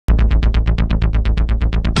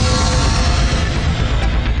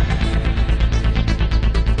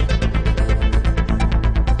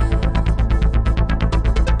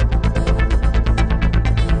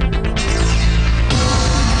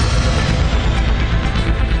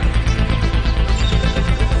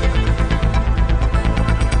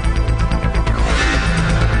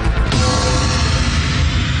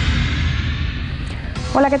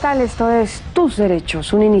Hola, ¿qué tal? Esto es Tus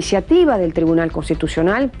Derechos, una iniciativa del Tribunal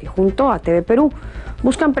Constitucional que junto a TVPerú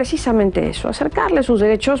buscan precisamente eso, acercarle sus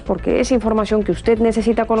derechos porque es información que usted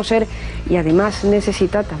necesita conocer y además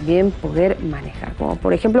necesita también poder manejar. Como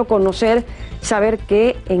por ejemplo saber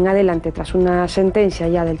que en adelante, tras una sentencia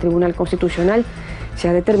ya del Tribunal Constitucional, se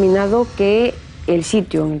ha determinado que el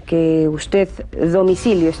sitio en el que usted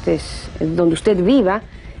domicilio, donde usted viva,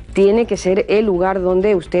 tiene que ser el lugar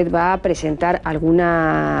donde usted va a presentar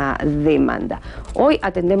alguna demanda. Hoy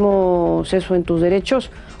atendemos eso en Tus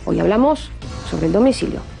Derechos. Hoy hablamos sobre el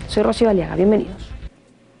domicilio. Soy Rocío Aliaga, bienvenidos.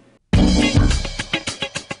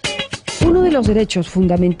 Uno de los derechos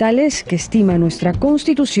fundamentales que estima nuestra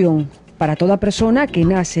Constitución para toda persona que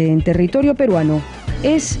nace en territorio peruano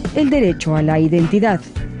es el derecho a la identidad.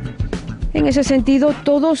 En ese sentido,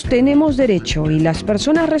 todos tenemos derecho y las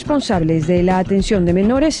personas responsables de la atención de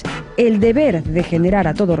menores, el deber de generar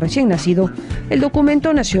a todo recién nacido el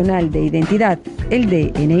Documento Nacional de Identidad, el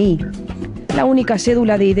DNI. La única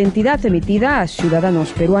cédula de identidad emitida a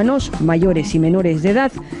ciudadanos peruanos mayores y menores de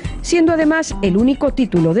edad, siendo además el único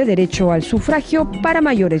título de derecho al sufragio para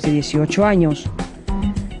mayores de 18 años.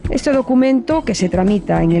 Este documento, que se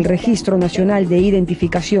tramita en el Registro Nacional de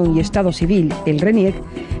Identificación y Estado Civil, el RENIEC,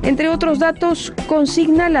 entre otros datos,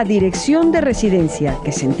 consigna la dirección de residencia,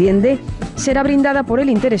 que se entiende será brindada por el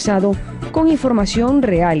interesado con información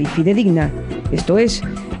real y fidedigna. Esto es,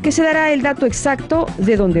 que se dará el dato exacto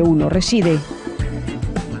de donde uno reside.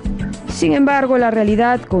 Sin embargo, la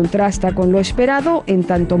realidad contrasta con lo esperado, en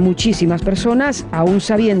tanto muchísimas personas, aún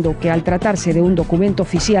sabiendo que al tratarse de un documento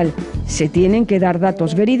oficial se tienen que dar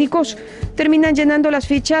datos verídicos, terminan llenando las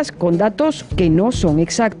fichas con datos que no son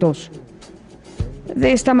exactos.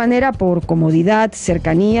 De esta manera, por comodidad,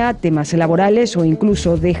 cercanía, temas laborales o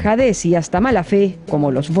incluso dejadez y hasta mala fe,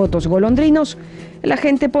 como los votos golondrinos, la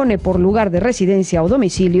gente pone por lugar de residencia o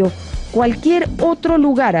domicilio cualquier otro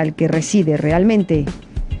lugar al que reside realmente.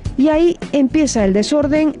 Y ahí empieza el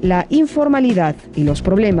desorden, la informalidad y los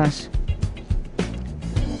problemas.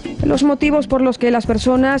 Los motivos por los que las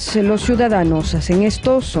personas, los ciudadanos, hacen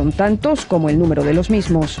esto son tantos como el número de los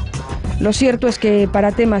mismos. Lo cierto es que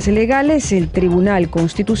para temas legales el Tribunal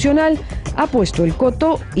Constitucional ha puesto el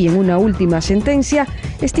coto y en una última sentencia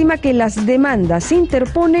estima que las demandas se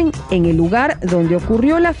interponen en el lugar donde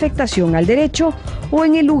ocurrió la afectación al derecho o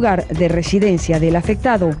en el lugar de residencia del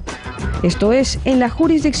afectado. Esto es, en la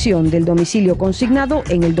jurisdicción del domicilio consignado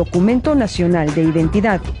en el Documento Nacional de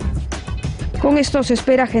Identidad. Con esto se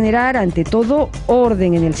espera generar, ante todo,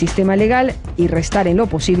 orden en el sistema legal y restar en lo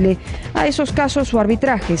posible a esos casos o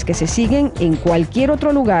arbitrajes que se siguen en cualquier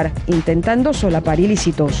otro lugar, intentando solapar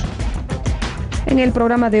ilícitos. En el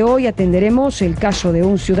programa de hoy atenderemos el caso de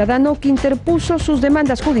un ciudadano que interpuso sus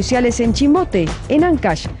demandas judiciales en Chimbote, en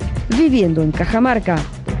Ancash, viviendo en Cajamarca.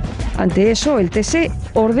 Ante eso, el TC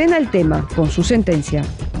ordena el tema con su sentencia.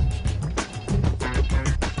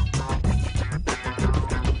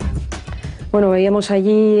 Bueno, veíamos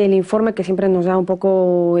allí el informe que siempre nos da un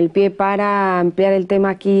poco el pie para ampliar el tema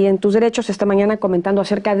aquí en Tus Derechos. Esta mañana comentando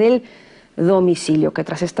acerca del domicilio, que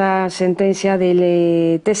tras esta sentencia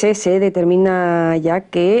del TC se determina ya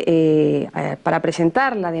que para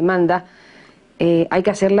presentar la demanda hay que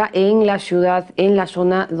hacerla en la ciudad, en la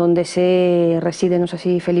zona donde se reside. ¿No es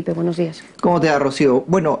así, Felipe? Buenos días. ¿Cómo te va, Rocío?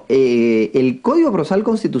 Bueno, el Código Procesal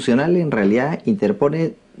Constitucional en realidad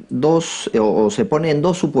interpone se pone en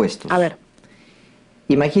dos supuestos. A ver.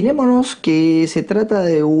 Imaginémonos que se trata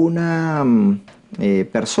de una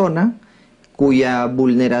persona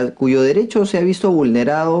cuyo derecho se ha visto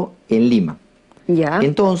vulnerado en Lima. Ya.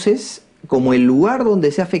 Entonces, como el lugar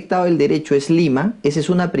donde se ha afectado el derecho es Lima, esa es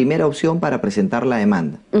una primera opción para presentar la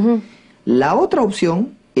demanda. La otra opción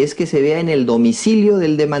es que se vea en el domicilio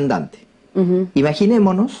del demandante.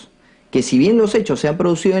 Imaginémonos que si bien los hechos se han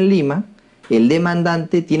producido en Lima, el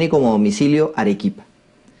demandante tiene como domicilio Arequipa.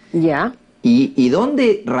 Ya. ¿Y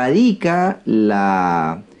dónde radica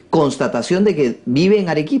la constatación de que vive en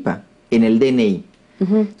Arequipa? En el DNI.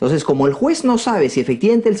 Entonces, como el juez no sabe si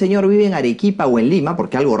efectivamente el señor vive en Arequipa o en Lima,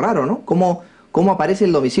 porque algo raro, ¿no? ¿Cómo aparece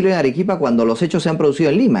el domicilio en Arequipa cuando los hechos se han producido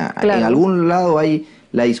en Lima? Claro. En algún lado hay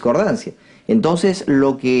la discordancia. Entonces,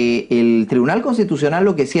 lo que el Tribunal Constitucional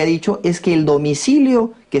lo que sí ha dicho es que el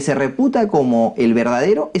domicilio que se reputa como el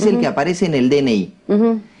verdadero es el que aparece en el DNI.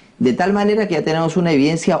 De tal manera que ya tenemos una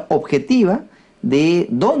evidencia objetiva de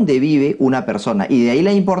dónde vive una persona. Y de ahí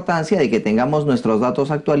la importancia de que tengamos nuestros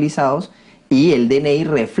datos actualizados y el DNI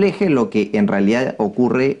refleje lo que en realidad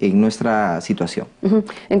ocurre en nuestra situación.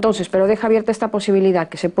 Entonces, pero deja abierta esta posibilidad,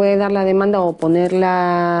 que se puede dar la demanda o poner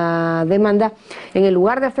la demanda en el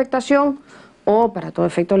lugar de afectación o, para todo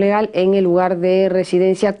efecto legal, en el lugar de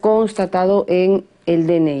residencia constatado en el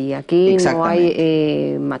DNI. Aquí no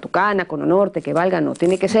hay Matucana, Cono Norte, que valga, no.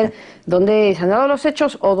 Tiene que ser donde se han dado los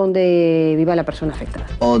hechos o donde viva la persona afectada.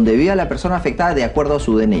 O donde viva la persona afectada de acuerdo a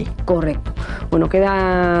su DNI. Correcto. Bueno,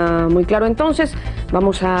 queda muy claro entonces.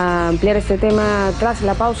 Vamos a ampliar este tema tras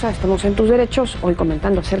la pausa. Estamos en Tus Derechos, hoy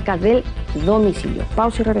comentando acerca del domicilio.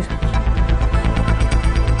 Pausa y regresamos.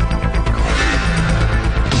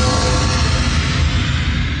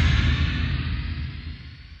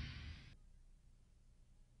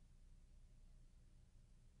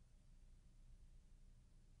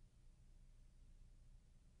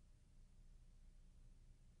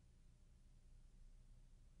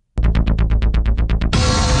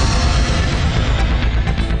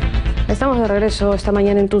 Estamos de regreso esta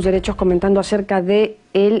mañana en Tus Derechos comentando acerca de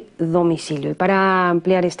el domicilio. Y para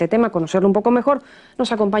ampliar este tema, conocerlo un poco mejor,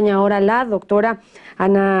 nos acompaña ahora la doctora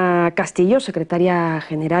Ana Castillo, secretaria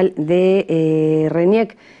general de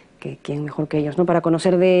RENIEC. ¿Quién mejor que ellos, no? Para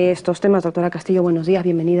conocer de estos temas. Doctora Castillo, buenos días,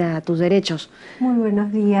 bienvenida a Tus Derechos. Muy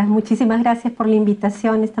buenos días, muchísimas gracias por la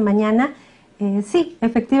invitación esta mañana. Sí,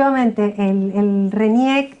 efectivamente, el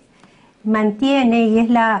RENIEC mantiene y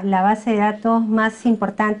es la base de datos más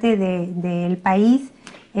importante del país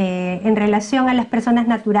en relación a las personas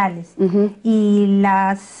naturales. Y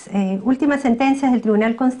las últimas sentencias del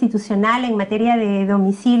Tribunal Constitucional en materia de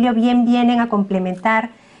domicilio bien vienen a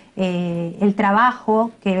complementar el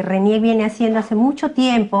trabajo que el RENIEC viene haciendo hace mucho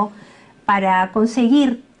tiempo para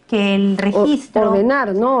conseguir que el registro...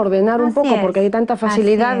 Ordenar, ¿no? Ordenar un poco, porque hay tanta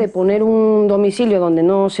facilidad de poner un domicilio donde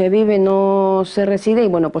no se vive, no se reside, y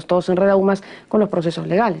bueno, pues todo se enreda aún más con los procesos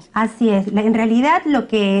legales. Así es. En realidad lo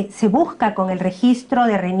que se busca con el registro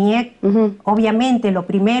de RENIEC, obviamente lo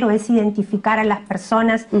primero es identificar a las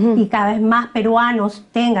personas y cada vez más peruanos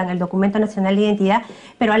tengan el documento nacional de identidad,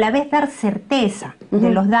 pero a la vez dar certeza de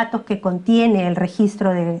los datos que contiene el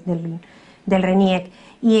registro del RENIEC.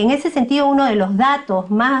 Y en ese sentido uno de los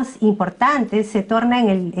datos más importantes se torna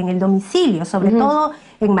en el domicilio, sobre todo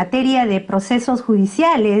en materia de procesos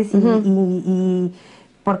judiciales y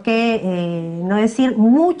por qué no decir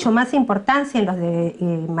mucho más importancia en los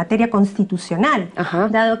de materia constitucional,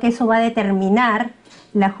 dado que eso va a determinar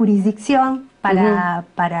la jurisdicción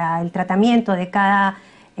para el tratamiento de cada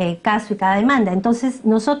caso y cada demanda. Entonces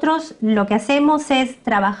nosotros lo que hacemos es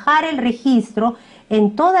trabajar el registro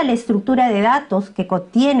en toda la estructura de datos que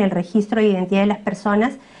contiene el registro de identidad de las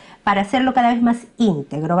personas para hacerlo cada vez más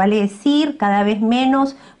íntegro, vale decir, cada vez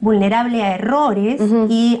menos vulnerable a errores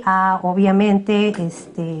y a, obviamente,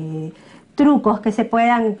 trucos que se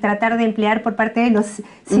puedan tratar de emplear por parte de los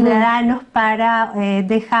ciudadanos para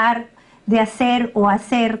dejar de hacer o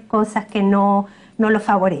hacer cosas que no lo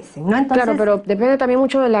favorecen, ¿no? Entonces, claro, pero depende también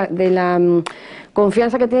mucho de la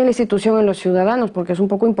confianza que tiene la institución en los ciudadanos, porque es un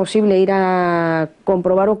poco imposible ir a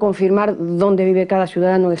comprobar o confirmar dónde vive cada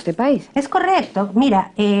ciudadano de este país. Es correcto.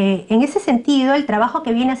 Mira, en ese sentido, el trabajo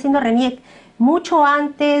que viene haciendo RENIEC mucho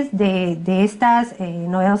antes de estas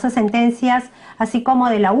novedosas sentencias, así como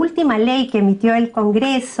de la última ley que emitió el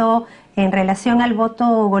Congreso en relación al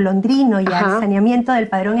voto golondrino y al saneamiento del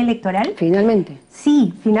padrón electoral. Finalmente.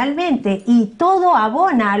 Sí, finalmente. Y todo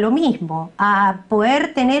abona a lo mismo, a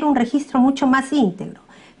poder tener un registro mucho más íntegro.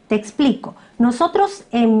 Te explico. Nosotros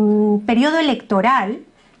en periodo electoral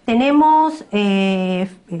tenemos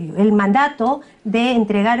el mandato de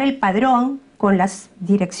entregar el padrón con las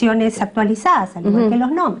direcciones actualizadas, al igual que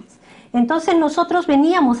los nombres. Entonces nosotros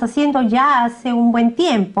veníamos haciendo ya hace un buen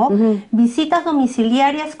tiempo visitas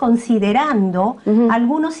domiciliarias considerando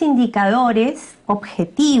algunos indicadores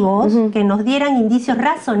objetivos que nos dieran indicios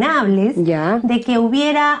razonables de que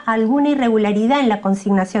hubiera alguna irregularidad en la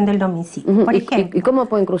consignación del domicilio. Por ejemplo, ¿Y cómo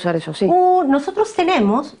pueden cruzar eso? Sí. Nosotros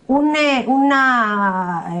tenemos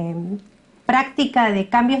una práctica de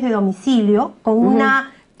cambios de domicilio con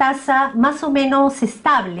una tasa más o menos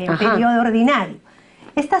estable en periodo ordinario.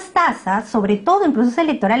 Estas tasas, sobre todo en procesos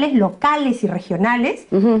electorales locales y regionales,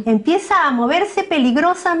 empieza a moverse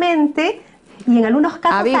peligrosamente y en algunos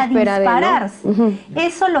casos a dispararse.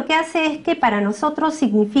 Eso lo que hace es que para nosotros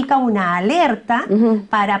significa una alerta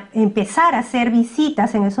para empezar a hacer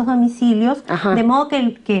visitas en esos domicilios, de modo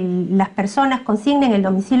que las personas consignen el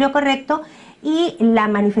domicilio correcto y la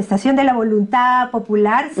manifestación de la voluntad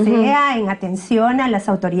popular sea en atención a las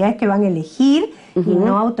autoridades que van a elegir y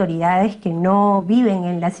no autoridades que no viven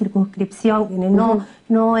en la circunscripción,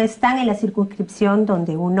 no están en la circunscripción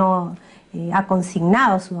donde uno ha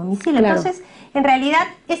consignado su domicilio. Entonces, en realidad,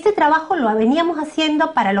 este trabajo lo veníamos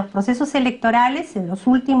haciendo para los procesos electorales en los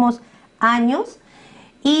últimos años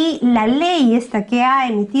y la ley esta que ha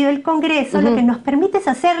emitido el Congreso lo que nos permite es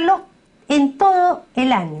hacerlo en todo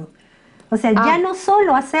el año. O sea, ya no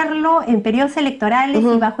solo hacerlo en periodos electorales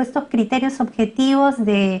y bajo estos criterios objetivos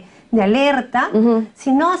de alerta,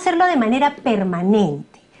 sino hacerlo de manera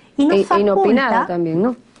permanente. Y nos faculta, inopinada también,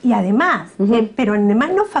 ¿no? Y además, pero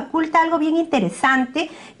además nos faculta algo bien interesante,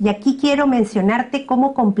 y aquí quiero mencionarte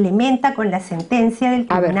cómo complementa con la sentencia del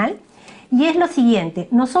tribunal, y es lo siguiente: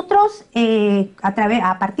 nosotros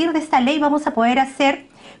a partir de esta ley vamos a poder hacer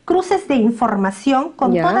cruces de información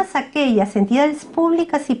con todas aquellas entidades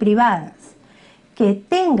públicas y privadas que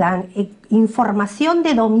tengan información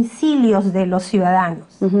de domicilios de los ciudadanos.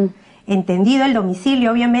 Entendido el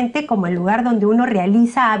domicilio, obviamente, como el lugar donde uno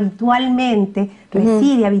realiza habitualmente,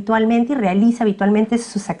 reside habitualmente y realiza habitualmente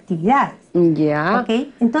sus actividades.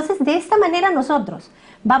 ¿Okay? Entonces, de esta manera nosotros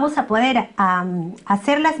vamos a poder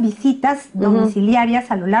hacer las visitas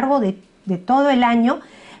domiciliarias a lo largo de todo el año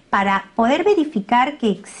para poder verificar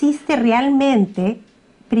que existe realmente,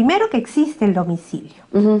 primero, que existe el domicilio,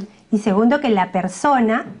 y segundo, que la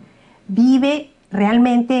persona vive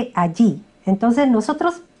realmente allí. Entonces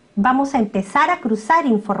nosotros vamos a empezar a cruzar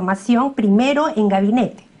información primero en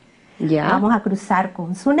gabinete. Vamos a cruzar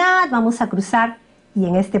con SUNAT, vamos a cruzar, y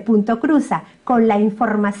en este punto cruza, con la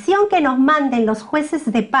información que nos manden los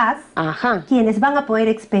jueces de paz, quienes van a poder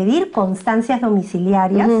expedir constancias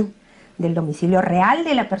domiciliarias del domicilio real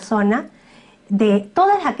de la persona, de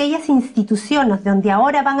todas aquellas instituciones donde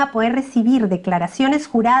ahora van a poder recibir declaraciones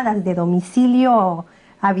juradas de domicilio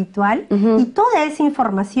habitual, y toda esa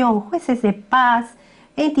información, jueces de paz,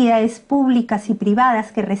 entidades públicas y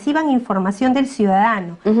privadas que reciban información del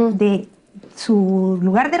ciudadano, de su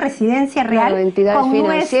lugar de residencia real, entidades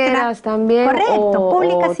financieras también,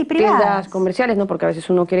 públicas y privadas, tiendas comerciales, ¿no? Porque a veces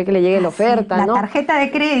uno quiere que le llegue la oferta, la ¿no? tarjeta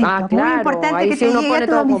de crédito, muy importante que te llegue a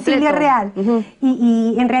tu domicilio real.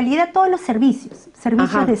 Y en realidad todos los servicios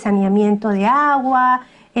de saneamiento de agua,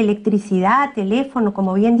 electricidad, teléfono,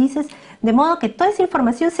 como bien dices, de modo que toda esa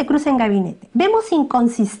información se cruza en gabinete. Vemos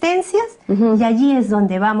inconsistencias y allí es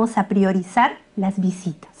donde vamos a priorizar las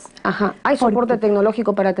visitas. ¿Hay soporte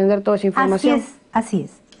tecnológico para atender toda esa información? Así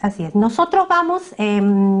es. Nosotros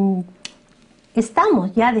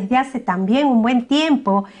estamos ya desde hace también un buen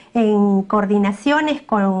tiempo en coordinaciones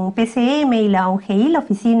con PCM y la ONGI, la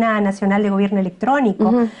Oficina Nacional de Gobierno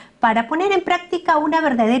Electrónico, para poner en práctica una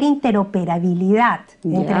verdadera interoperabilidad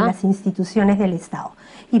entre las instituciones del Estado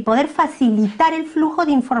y poder facilitar el flujo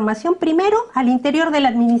de información primero al interior de la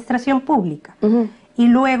administración pública y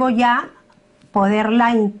luego ya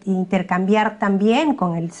poderla intercambiar también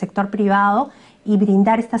con el sector privado y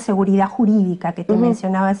brindar esta seguridad jurídica que te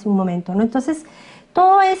mencionaba hace un momento, ¿no? Entonces,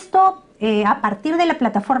 todo esto a partir de la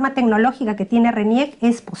plataforma tecnológica que tiene RENIEC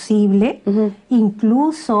es posible,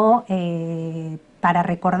 incluso para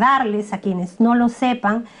recordarles a quienes no lo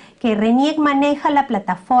sepan, que RENIEC maneja la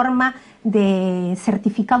plataforma de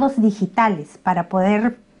certificados digitales para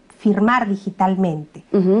poder firmar digitalmente.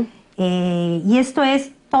 Y esto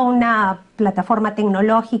es toda una plataforma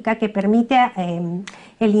tecnológica que permite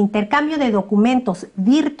el intercambio de documentos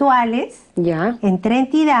virtuales entre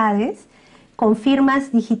entidades con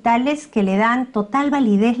firmas digitales que le dan total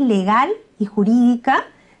validez legal y jurídica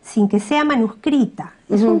sin que sea manuscrita.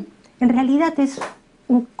 En realidad es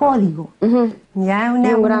un código,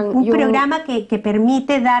 un programa que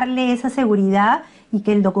permite darle esa seguridad y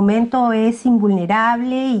que el documento es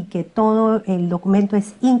invulnerable y que todo el documento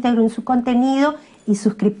es íntegro en su contenido y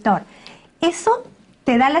suscriptor. Eso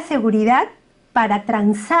te da la seguridad para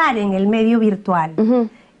transar en el medio virtual.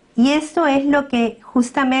 Y esto es lo que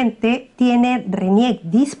justamente tiene RENIEC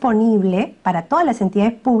disponible para todas las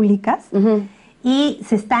entidades públicas y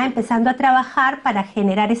se está empezando a trabajar para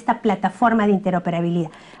generar esta plataforma de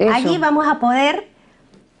interoperabilidad. Allí vamos a poder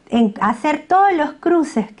hacer todos los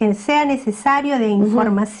cruces que sea necesario de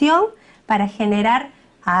información para generar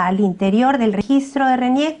al interior del registro de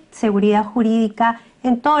RENIEC seguridad jurídica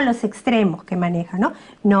en todos los extremos que maneja, ¿no?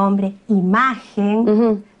 Nombre,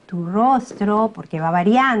 imagen, tu rostro, porque va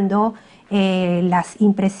variando, las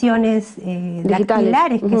impresiones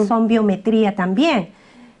dactilares, que son biometría también.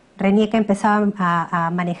 RENIEC empezaba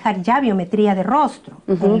a manejar ya biometría de rostro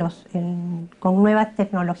con nuevas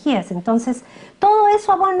tecnologías. Entonces, todo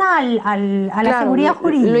eso abona a la seguridad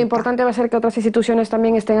jurídica. Lo importante va a ser que otras instituciones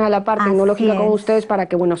también estén a la par tecnológica con ustedes para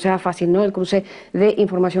que, bueno, sea fácil, ¿no? El cruce de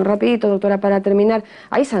información. Rapidito, doctora, para terminar,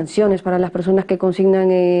 ¿hay sanciones para las personas que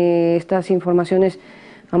consignan estas informaciones,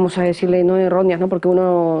 vamos a decirle, no erróneas, ¿no? Porque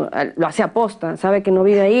uno lo hace aposta, sabe que no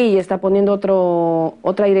vive ahí y está poniendo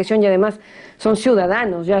otra dirección, y además son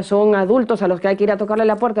ciudadanos, ya son adultos a los que hay que ir a tocarle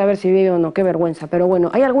la puerta a ver si vive o no? Qué vergüenza. Pero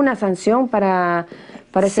bueno, ¿hay alguna sanción para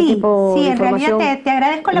para este tipo de información. Sí, en realidad te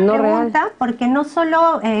agradezco la pregunta, real, porque no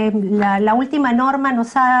solo la última norma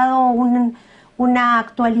nos ha dado una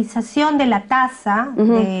actualización de la tasa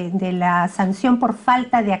de la sanción por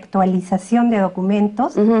falta de actualización de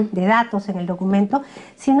documentos, de datos en el documento,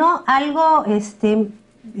 sino algo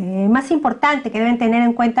más importante que deben tener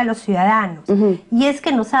en cuenta los ciudadanos, y es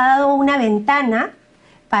que nos ha dado una ventana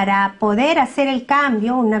para poder hacer el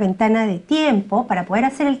cambio, una ventana de tiempo, para poder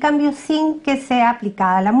hacer el cambio sin que sea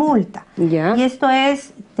aplicada la multa. Y esto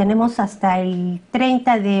es, tenemos hasta el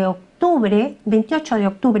 28 de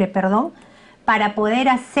octubre, perdón, para poder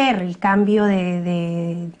hacer el cambio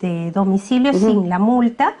de domicilio sin la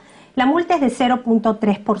multa. La multa es de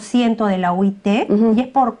 0.3% de la UIT y es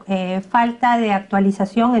por falta de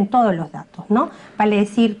actualización en todos los datos, ¿no? Vale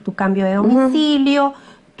decir, tu cambio de domicilio,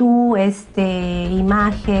 tu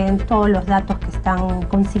imagen, todos los datos que están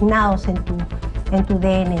consignados en tu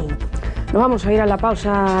DNI. Nos vamos a ir a la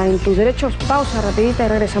pausa en tus derechos. Pausa rapidita y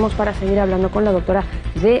regresamos para seguir hablando con la doctora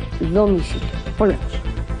de Domicilio. Volvemos.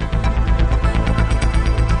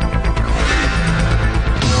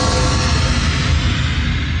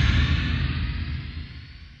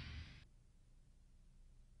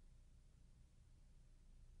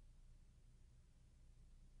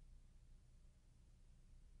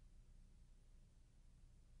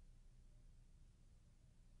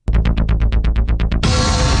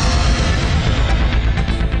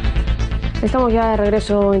 Estamos ya de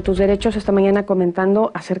regreso en tus derechos, esta mañana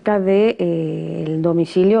comentando acerca de el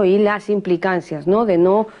domicilio y las implicancias, ¿no? De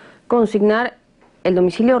no consignar el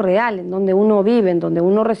domicilio real, en donde uno vive, en donde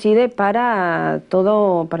uno reside para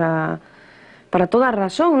toda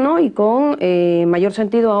razón, ¿no? Y con mayor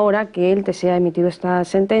sentido ahora que el TC ha emitido esta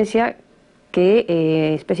sentencia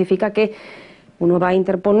que especifica que uno va a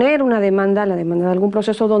interponer una demanda, la demanda de algún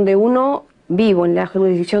proceso donde uno vive, en la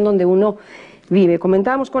jurisdicción donde uno vive.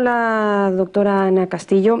 Comentábamos con la doctora Ana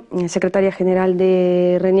Castillo, secretaria general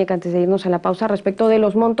de RENIEC, antes de irnos a la pausa, respecto de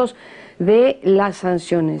los montos de las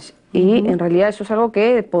sanciones. Y en realidad eso es algo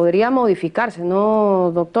que podría modificarse,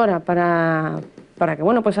 ¿no, doctora? Para que,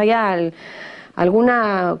 bueno, pues haya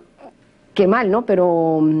alguna... Qué mal, ¿no?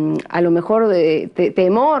 Pero a lo mejor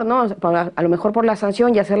temor, ¿no? A lo mejor por la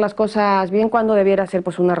sanción y hacer las cosas bien cuando debiera ser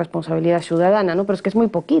pues una responsabilidad ciudadana, ¿no? Pero es que es muy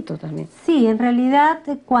poquito también. Sí, en realidad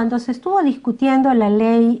cuando se estuvo discutiendo la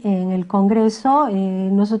ley en el Congreso,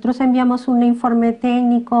 nosotros enviamos un informe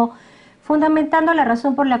técnico fundamentando la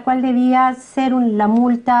razón por la cual debía ser la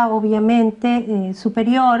multa obviamente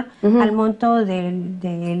superior al monto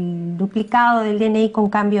del duplicado del DNI con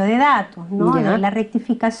cambio de datos, ¿no? De la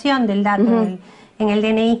rectificación del dato en el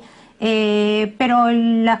DNI. Pero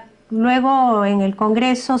luego en el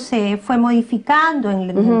Congreso se fue modificando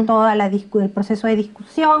en todo el proceso de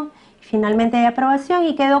discusión, finalmente de aprobación,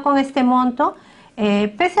 y quedó con este monto.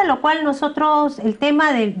 Pese a lo cual nosotros el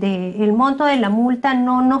tema del monto de la multa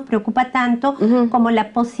no nos preocupa tanto como la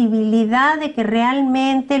posibilidad de que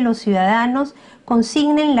realmente los ciudadanos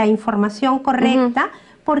consignen la información correcta,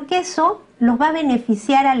 porque eso los va a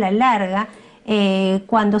beneficiar a la larga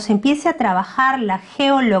cuando se empiece a trabajar la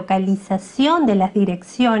geolocalización de las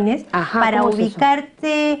direcciones para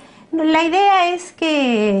ubicarte. La idea es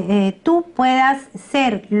que tú puedas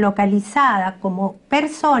ser localizada como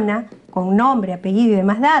persona con nombre, apellido y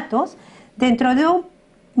demás datos dentro de un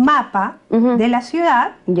mapa de la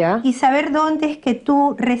ciudad y saber dónde es que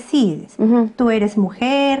tú resides. Tú eres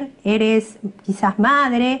mujer, eres quizás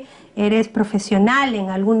madre, eres profesional en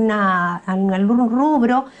algún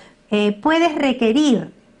rubro, puedes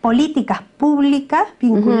requerir políticas públicas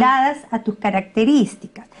vinculadas a tus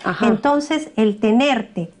características. Entonces, el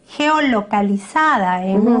tenerte geolocalizada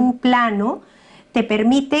en un plano te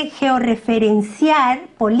permite georreferenciar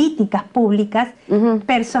políticas públicas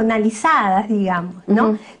personalizadas, digamos,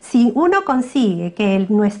 ¿no? Si uno consigue que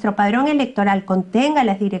nuestro padrón electoral contenga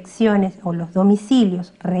las direcciones o los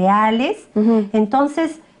domicilios reales,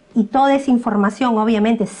 entonces, y toda esa información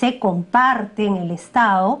obviamente se comparte en el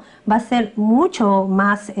Estado, va a ser mucho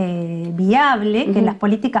más viable que las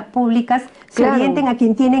políticas públicas se orienten a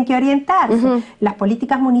quien tienen que orientarse, las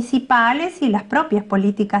políticas municipales y las propias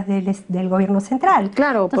políticas del gobierno central.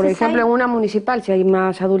 Claro, entonces, por ejemplo, en una municipal, si hay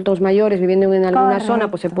más adultos mayores viviendo en alguna zona,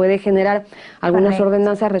 pues se puede generar algunas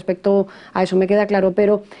ordenanzas respecto a eso, me queda claro,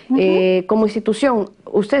 pero como institución,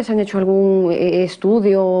 ¿ustedes han hecho algún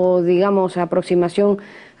estudio, digamos, aproximación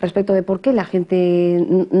respecto de por qué la gente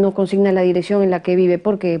no consigna la dirección en la que vive?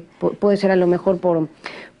 Porque puede ser a lo mejor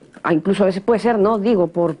incluso a veces puede ser, no digo,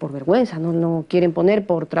 por vergüenza, no quieren poner,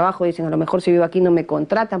 por trabajo, dicen a lo mejor si vivo aquí no me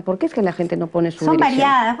contratan. ¿Por qué es que la gente no pone su dirección? Son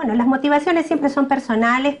variadas, bueno, las motivaciones siempre son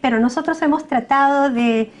personales, pero nosotros hemos tratado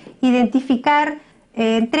de identificar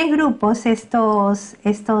en 3 grupos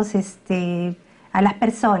a las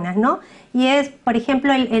personas, ¿no? Y es, por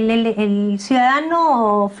ejemplo, el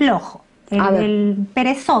ciudadano flojo, el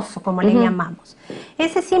perezoso, como le llamamos.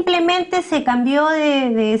 Ese simplemente se cambió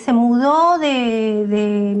se mudó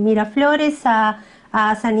de Miraflores a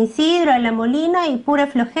San Isidro, a La Molina, y pura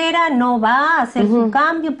flojera, no va a hacer su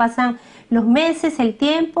cambio, pasan los meses, el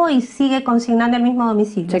tiempo, y sigue consignando el mismo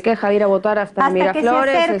domicilio. Se queja de ir a votar hasta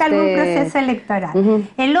Miraflores. Que se acerca algún proceso electoral.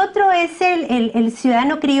 El otro es el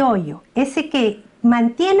ciudadano criollo, ese que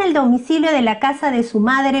mantiene el domicilio de la casa de su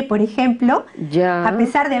madre, por ejemplo, a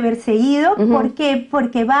pesar de haberse ido. ¿Por qué?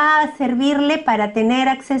 Porque va a servirle para tener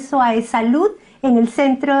acceso a salud en el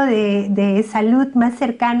centro de salud más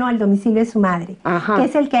cercano al domicilio de su madre, que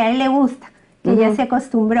es el que a él le gusta, que ya se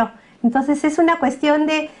acostumbró. Entonces es una cuestión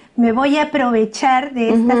de me voy a aprovechar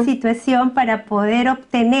de esta situación para poder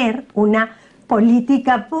obtener una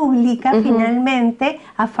política pública finalmente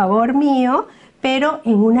a favor mío, pero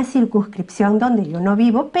en una circunscripción donde yo no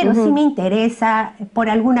vivo, pero sí me interesa por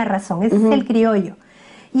alguna razón. Ese es el criollo.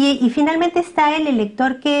 Y finalmente está el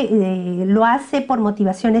elector que lo hace por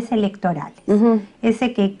motivaciones electorales.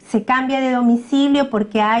 Ese que se cambia de domicilio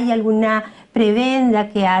porque hay alguna prebenda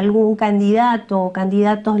que a algún candidato o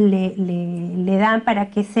candidatos le dan para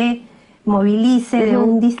que se movilice de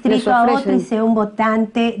un distrito a otro y sea un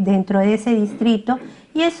votante dentro de ese distrito.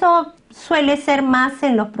 Y eso suele ser más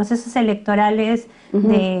en los procesos electorales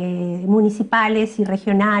municipales y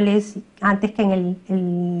regionales, antes que en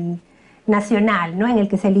el nacional, ¿no? En el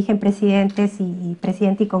que se eligen presidentes y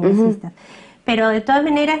congresistas. Pero de todas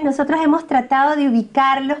maneras nosotros hemos tratado de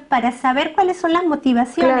ubicarlos para saber cuáles son las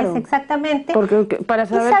motivaciones exactamente, para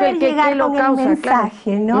saber y saber llegar qué lo con causa, el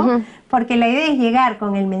mensaje, ¿no? Porque la idea es llegar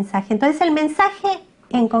con el mensaje. Entonces el mensaje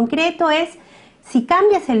en concreto es, si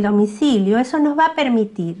cambias el domicilio, eso nos va a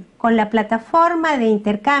permitir, con la plataforma de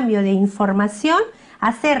intercambio de información,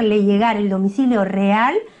 hacerle llegar el domicilio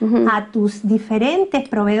real a tus diferentes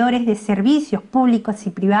proveedores de servicios públicos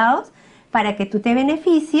y privados, para que tú te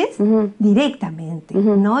beneficies directamente,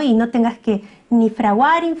 ¿no? Y no tengas que ni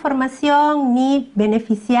fraguar información, ni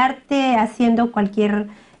beneficiarte haciendo cualquier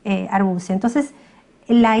arbucio. Entonces,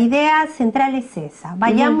 la idea central es esa.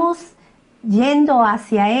 Vayamos yendo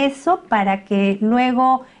hacia eso para que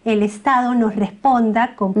luego el Estado nos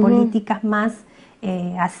responda con políticas más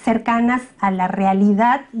cercanas a la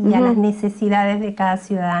realidad y a las necesidades de cada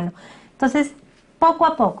ciudadano. Entonces, poco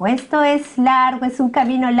a poco, esto es largo, es un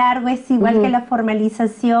camino largo, es igual que la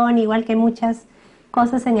formalización, igual que muchas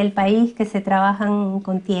cosas en el país que se trabajan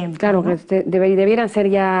con tiempo. Claro, ¿no? que debieran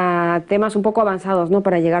ser ya temas un poco avanzados, ¿no?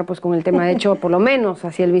 Para llegar pues con el tema, de hecho, por lo menos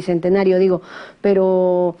hacia el bicentenario, digo,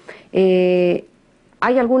 pero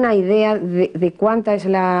 ¿hay alguna idea de cuánta es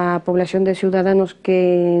la población de ciudadanos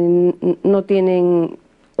que no tienen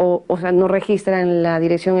o sea, no registran la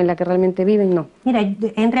dirección en la que realmente viven? No. Mira,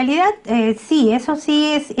 en realidad sí, eso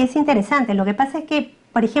sí es interesante. Lo que pasa es que,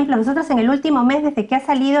 por ejemplo, nosotros en el último mes, desde que ha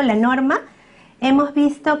salido la norma, hemos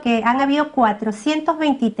visto que han habido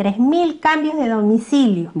 423.000 cambios de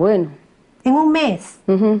domicilio. Bueno. En un mes.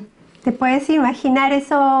 Te puedes imaginar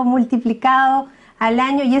eso multiplicado al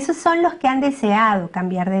año, y esos son los que han deseado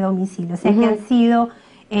cambiar de domicilio, o sea, que han sido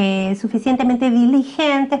suficientemente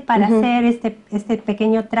diligentes para hacer este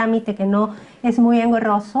pequeño trámite que no es muy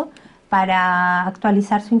engorroso para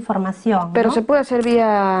actualizar su información. ¿Pero ¿no? se puede hacer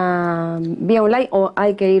vía online o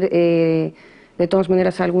hay que ir de todas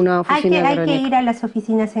maneras a alguna oficina? Hay que ir a las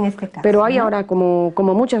oficinas en este caso. Pero hay ahora como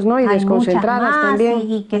muchas, ¿no? Y hay desconcentradas muchas más,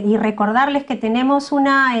 también. Y recordarles que tenemos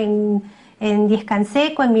una en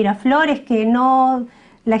Diezcanseco, en Miraflores, que no...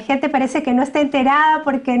 La gente parece que no está enterada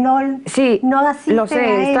porque no asiste. Lo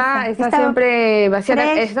sé, está siempre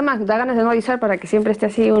vacía. Está más, da ganas de no avisar para que siempre esté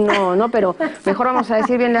así uno, ¿no? Pero mejor vamos a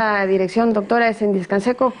decir bien la dirección, doctora, es en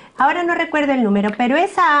Diezcanseco. Ahora no recuerdo el número, pero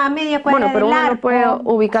es a media cuadra pero del uno Arco. lo puede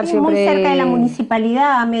ubicar siempre. Muy cerca de la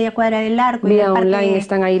municipalidad, a media cuadra del Arco. Vía online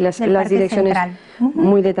están ahí las direcciones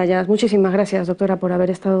muy detalladas. Muchísimas gracias, doctora, por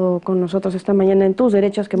haber estado con nosotros esta mañana en Tus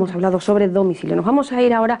Derechos, que hemos hablado sobre domicilio. Nos vamos a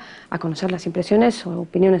ir ahora a conocer las impresiones o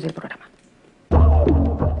opiniones del programa.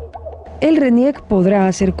 El RENIEC podrá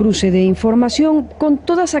hacer cruce de información con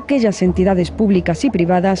todas aquellas entidades públicas y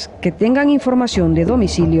privadas que tengan información de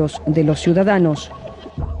domicilios de los ciudadanos.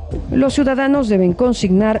 Los ciudadanos deben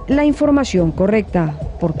consignar la información correcta,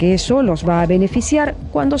 porque eso los va a beneficiar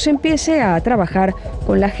cuando se empiece a trabajar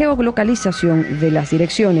con la geolocalización de las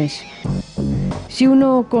direcciones. Si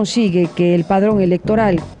uno consigue que el padrón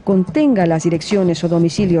electoral contenga las direcciones o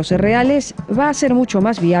domicilios reales, va a ser mucho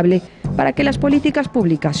más viable para que las políticas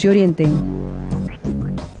públicas se orienten.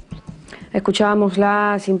 Escuchábamos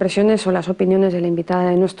las impresiones o las opiniones de la invitada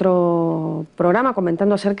de nuestro programa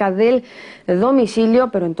comentando acerca del domicilio,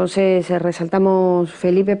 pero entonces resaltamos,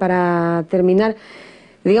 Felipe, para terminar,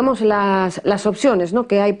 digamos, las opciones, ¿no?,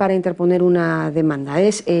 que hay para interponer una demanda.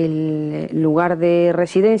 Es el lugar de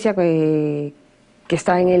residencia que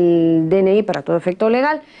está en el DNI para todo efecto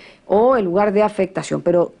legal, o el lugar de afectación,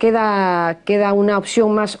 pero queda una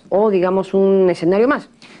opción más o, digamos, un escenario más.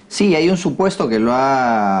 Sí, hay un supuesto que lo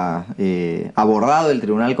ha abordado el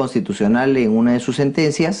Tribunal Constitucional en una de sus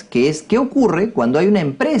sentencias, que es qué ocurre cuando hay una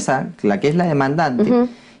empresa, la que es la demandante,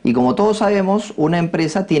 y como todos sabemos, una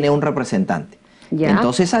empresa tiene un representante. Ya.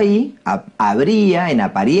 Entonces ahí habría, en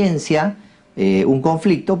apariencia, un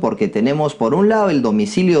conflicto, porque tenemos por un lado el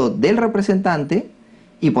domicilio del representante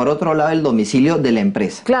y por otro lado el domicilio de la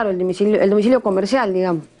empresa. Claro, el domicilio comercial,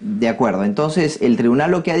 digamos. De acuerdo, entonces el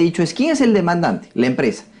tribunal lo que ha dicho es ¿quién es el demandante? La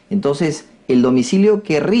empresa. Entonces el domicilio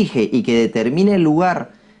que rige y que determine el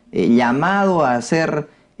lugar llamado a ser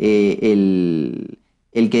el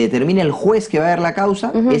que determine el juez que va a ver la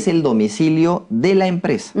causa es el domicilio de la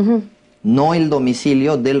empresa, no el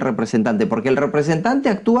domicilio del representante, porque el representante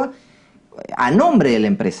actúa a nombre de la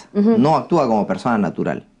empresa, no actúa como persona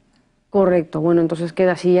natural. Correcto, bueno, entonces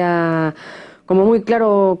queda así ya como muy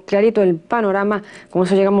clarito el panorama. Con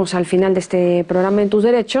eso llegamos al final de este programa En Tus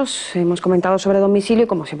Derechos. Hemos comentado sobre domicilio y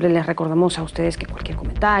como siempre les recordamos a ustedes que cualquier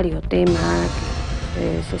comentario, tema que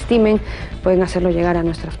ustedes estimen, pueden hacerlo llegar a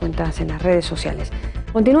nuestras cuentas en las redes sociales.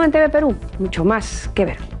 Continúa en TV Perú, mucho más que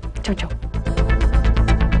ver. Chau, chau.